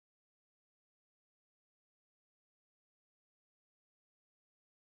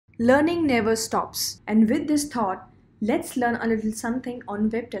Learning never stops, and with this thought, let's learn a little something on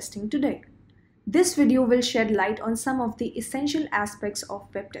web testing today. This video will shed light on some of the essential aspects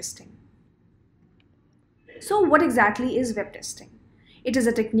of web testing. So what exactly is web testing? It is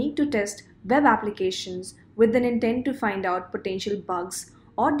a technique to test web applications with an intent to find out potential bugs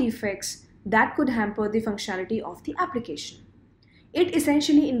or defects that could hamper the functionality of the application. It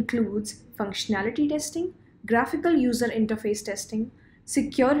essentially includes functionality testing, graphical user interface testing,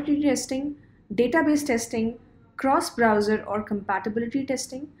 security testing, database testing, cross-browser or compatibility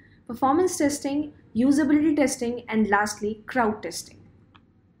testing, performance testing, usability testing, and lastly, crowd testing.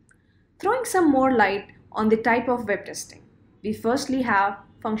 Throwing some more light on the type of web testing, we firstly have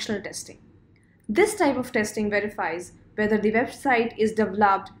functional testing. This type of testing verifies whether the website is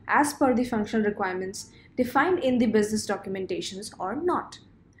developed as per the functional requirements defined in the business documentations or not.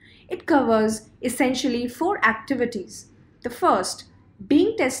 It covers essentially 4 activities. The first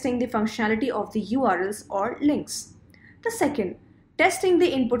being testing the functionality of the URLs or links. The second, testing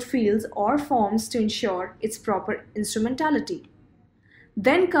the input fields or forms to ensure its proper instrumentality.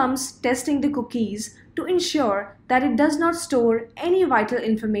 Then comes testing the cookies to ensure that it does not store any vital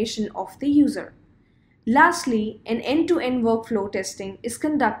information of the user. Lastly, an end-to-end workflow testing is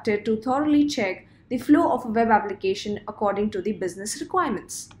conducted to thoroughly check the flow of a web application according to the business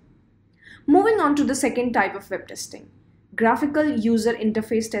requirements. Moving on to the second type of web testing, Graphical User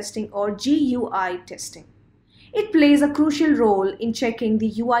Interface Testing or GUI testing. It plays a crucial role in checking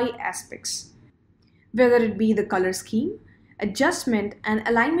the UI aspects, whether it be the color scheme, adjustment and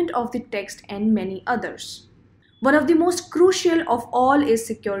alignment of the text and many others. One of the most crucial of all is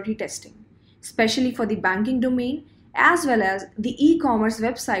security testing, especially for the banking domain as well as the e-commerce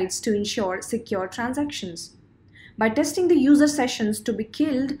websites to ensure secure transactions. By testing the user sessions to be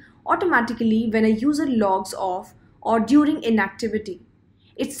killed automatically when a user logs off or during inactivity,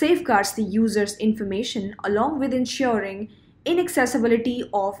 it safeguards the user's information along with ensuring inaccessibility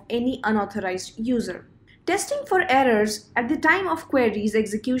of any unauthorized user. Testing for errors at the time of query's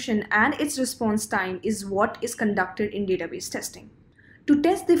execution and its response time is what is conducted in database testing. To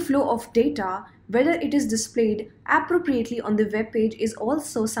test the flow of data, whether it is displayed appropriately on the web page is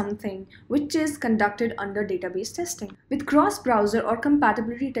also something which is conducted under database testing. With cross-browser or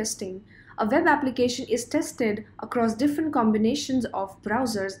compatibility testing, a web application is tested across different combinations of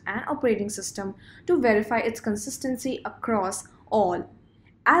browsers and operating system to verify its consistency across all,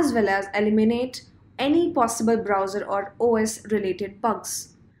 as well as eliminate any possible browser or OS related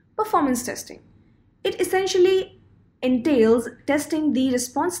bugs. Performance testing. It essentially entails testing the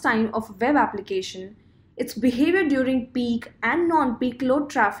response time of a web application, its behavior during peak and non-peak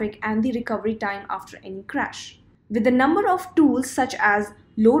load traffic, and the recovery time after any crash. With the number of tools such as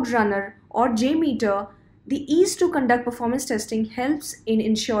Load Runner or JMeter, the ease to conduct performance testing helps in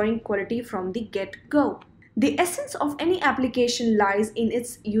ensuring quality from the get-go. The essence of any application lies in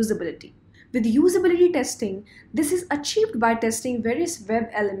its usability. With usability testing, this is achieved by testing various web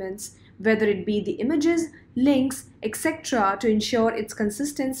elements, whether it be the images, links, etc., to ensure its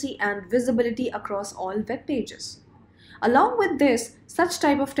consistency and visibility across all web pages. Along with this, such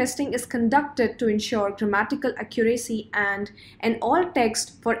type of testing is conducted to ensure grammatical accuracy and an alt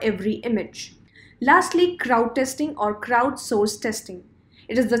text for every image. Lastly, crowd testing or crowdsourced testing.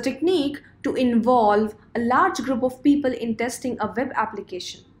 It is the technique to involve a large group of people in testing a web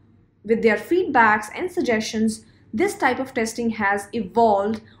application. With their feedbacks and suggestions, this type of testing has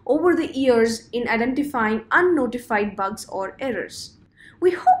evolved over the years in identifying unnotified bugs or errors.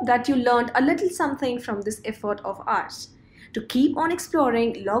 We hope that you learned a little something from this effort of ours. To keep on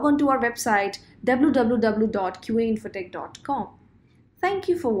exploring, log on to our website www.qainfotech.com. Thank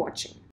you for watching.